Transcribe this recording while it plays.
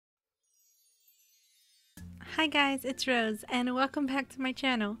Hi guys, it's Rose and welcome back to my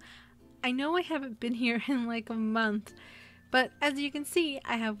channel. I know I haven't been here in like a month, but as you can see,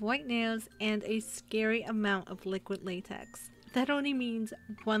 I have white nails and a scary amount of liquid latex. That only means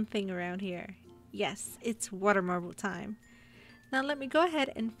one thing around here. Yes, it's water marble time. Now let me go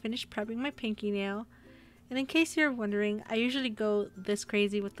ahead and finish prepping my pinky nail. And in case you're wondering, I usually go this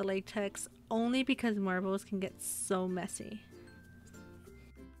crazy with the latex only because marbles can get so messy.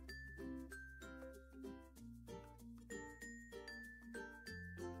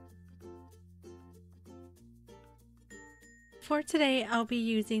 For today, I'll be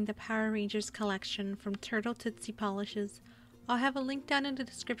using the Power Rangers collection from Turtle Tootsie Polishes. I'll have a link down in the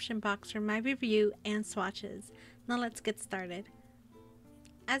description box for my review and swatches. Now let's get started.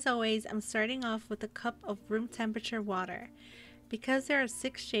 As always, I'm starting off with a cup of room temperature water. Because there are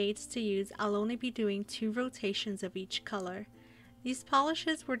 6 shades to use, I'll only be doing 2 rotations of each color. These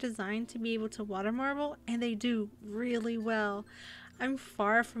polishes were designed to be able to water marble, and they do really well. I'm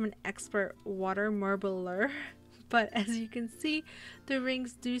far from an expert water marbler, but as you can see, the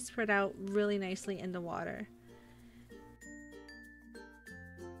rings do spread out really nicely in the water.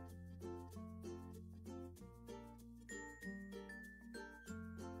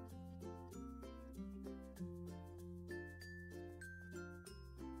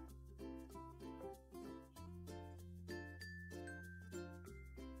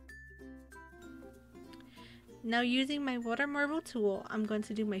 Now using my water marble tool, I'm going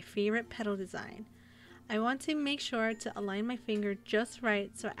to do my favorite petal design. I want to make sure to align my finger just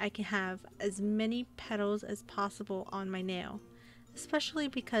right so I can have as many petals as possible on my nail, especially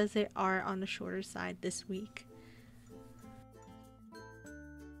because they are on the shorter side this week.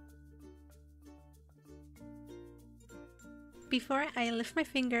 Before I lift my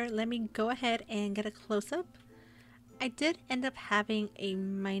finger, let me go ahead and get a close-up. I did end up having a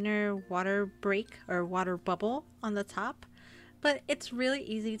minor water break or water bubble on the top, but it's really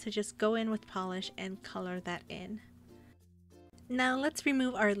easy to just go in with polish and color that in. Now let's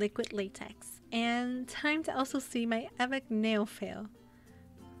remove our liquid latex, and time to also see my epic nail fail.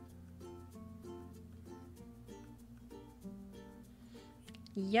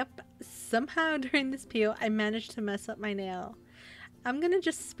 Yep, somehow during this peel I managed to mess up my nail. I'm gonna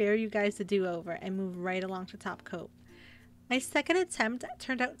just spare you guys the do-over and move right along to top coat. My second attempt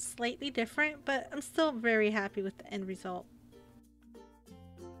turned out slightly different, but I'm still very happy with the end result.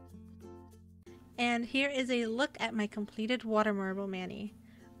 And here is a look at my completed water marble mani.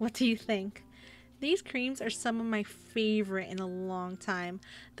 What do you think? These creams are some of my favorite in a long time.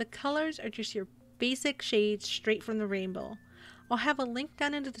 The colors are just your basic shades straight from the rainbow. I'll have a link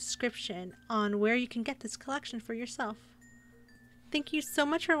down in the description on where you can get this collection for yourself. Thank you so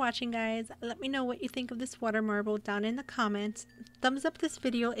much for watching, guys. Let me know what you think of this water marble down in the comments. Thumbs up this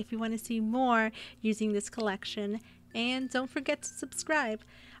video if you want to see more using this collection. And don't forget to subscribe.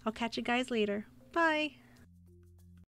 I'll catch you guys later. Bye!